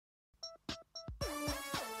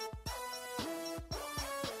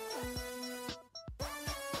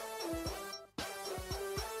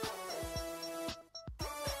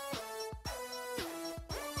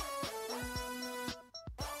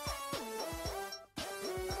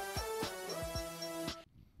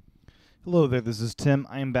Hello there, this is Tim.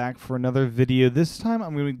 I am back for another video. This time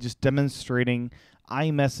I'm going to be just demonstrating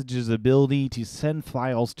iMessage's ability to send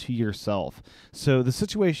files to yourself. So the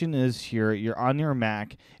situation is here, you're on your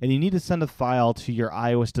Mac and you need to send a file to your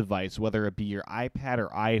iOS device, whether it be your iPad or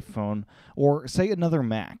iPhone or say another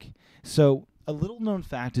Mac. So a little known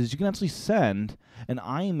fact is you can actually send an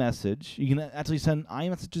iMessage, you can actually send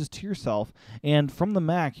iMessages to yourself, and from the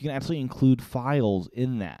Mac you can actually include files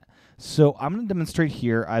in that. So I'm going to demonstrate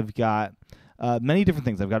here. I've got many different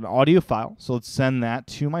things. I've got an audio file, so let's send that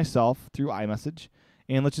to myself through iMessage,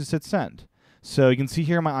 and let's just hit send. So you can see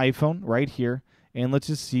here my iPhone right here, and let's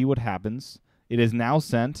just see what happens. It is now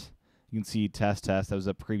sent. You can see test, test. That was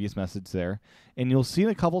a previous message there. And you'll see in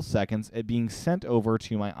a couple seconds it being sent over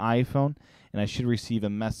to my iPhone, and I should receive a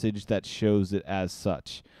message that shows it as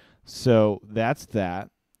such. So that's that.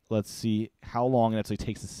 Let's see how long it actually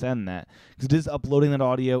takes to send that, because it is uploading that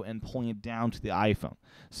audio and pulling it down to the iPhone.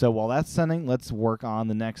 So while that's sending, let's work on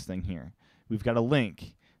the next thing here. We've got a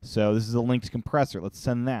link. So this is a linked compressor. Let's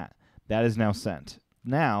send that. That is now sent.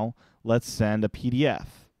 Now let's send a PDF.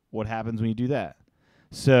 What happens when you do that?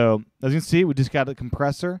 So as you can see, we just got a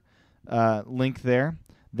compressor link there.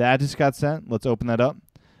 That just got sent. Let's open that up.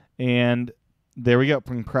 And there we go,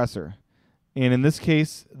 compressor. And in this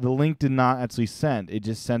case, the link did not actually send. It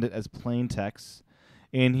just sent it as plain text.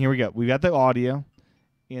 And here we go. We got the audio,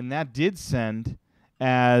 and that did send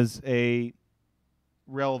as a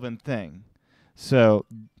relevant thing. So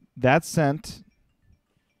that's sent,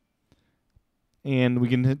 and we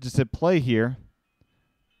can just hit play here.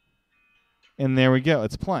 And there we go.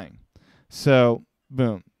 It's playing. So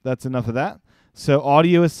boom. That's enough of that. So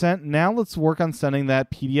audio is sent. Now let's work on sending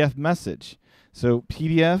that PDF message. So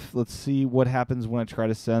PDF, let's see what happens when I try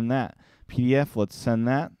to send that. PDF, let's send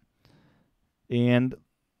that. And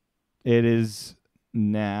it is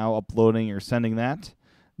now uploading or sending that.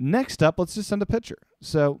 Next up, let's just send a picture.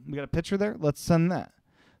 So we got a picture there. Let's send that.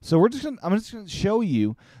 So I'm just going to show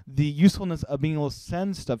you the usefulness of being able to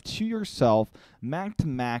send stuff to yourself, Mac to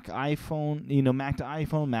Mac, iPhone, Mac to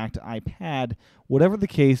iPhone, Mac to iPad, whatever the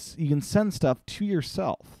case, you can send stuff to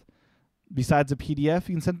yourself. Besides a PDF,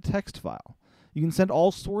 you can send a text file. You can send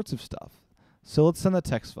all sorts of stuff. So let's send the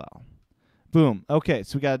text file. Boom. Okay,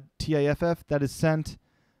 so we got TIFF that is sent.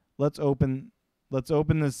 Let's open this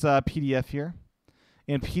PDF here.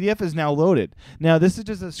 And PDF is now loaded. Now, this is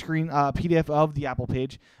just a screen PDF of the Apple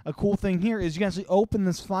page. A cool thing here is you can actually open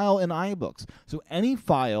this file in iBooks. So any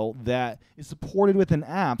file that is supported within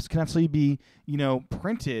apps can actually be,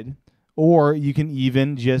 printed, or you can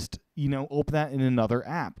even just, open that in another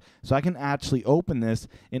app. So I can actually open this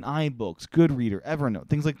in iBooks, Goodreader, Evernote,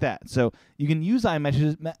 things like that. So you can use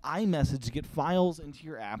iMessage to get files into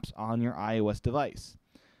your apps on your iOS device.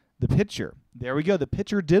 The picture. There we go. The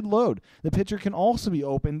picture did load. The picture can also be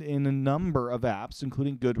opened in a number of apps,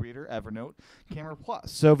 including Goodreader, Evernote, Camera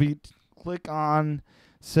Plus. So if you click on,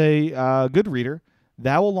 say, Goodreader,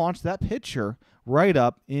 that will launch that picture right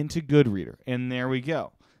up into Goodreader. And there we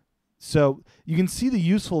go. So you can see the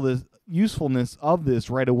usefulness of this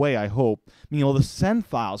right away, I hope, being able to send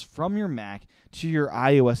files from your Mac to your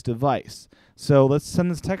iOS device. So let's send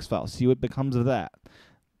this text file, see what becomes of that.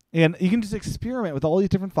 And you can just experiment with all these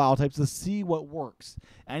different file types to see what works.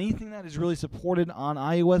 Anything that is really supported on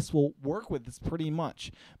iOS will work with this pretty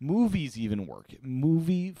much. Movies even work.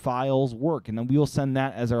 Movie files work. And then we will send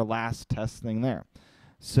that as our last test thing there.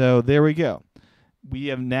 So there we go. We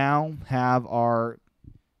have now have our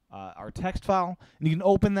text file. And you can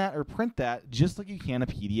open that or print that just like you can a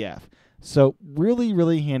PDF. So really,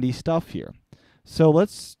 really handy stuff here. So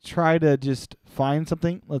let's try to just find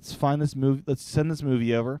something. Let's find this movie. Let's send this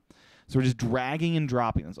movie over. So we're just dragging and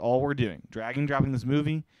dropping. That's all we're doing. Dragging and dropping this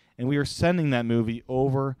movie. And we are sending that movie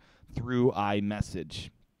over through iMessage.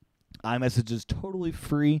 iMessage is totally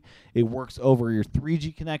free. It works over your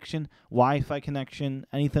 3G connection, Wi-Fi connection,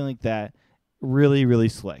 anything like that. Really, really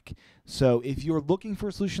slick. So if you're looking for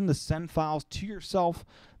a solution to send files to yourself,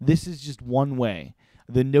 this is just one way.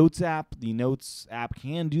 The Notes app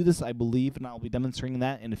can do this, I believe, and I'll be demonstrating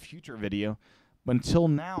that in a future video. But until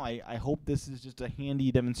now, I hope this is just a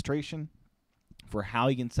handy demonstration for how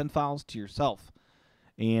you can send files to yourself.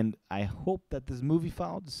 And I hope that this movie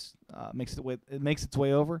file just makes its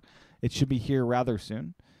way over. It should be here rather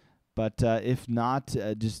soon. But if not,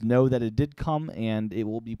 just know that it did come and it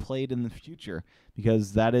will be played in the future,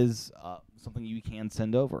 because that is something you can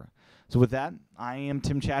send over. So with that, I am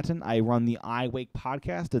Tim Chatton. I run the iWake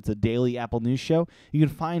podcast. It's a daily Apple News show. You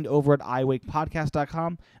can find over at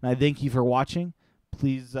iwakepodcast.com. And I thank you for watching.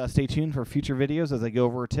 Please stay tuned for future videos as I go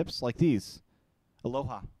over tips like these.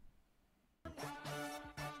 Aloha.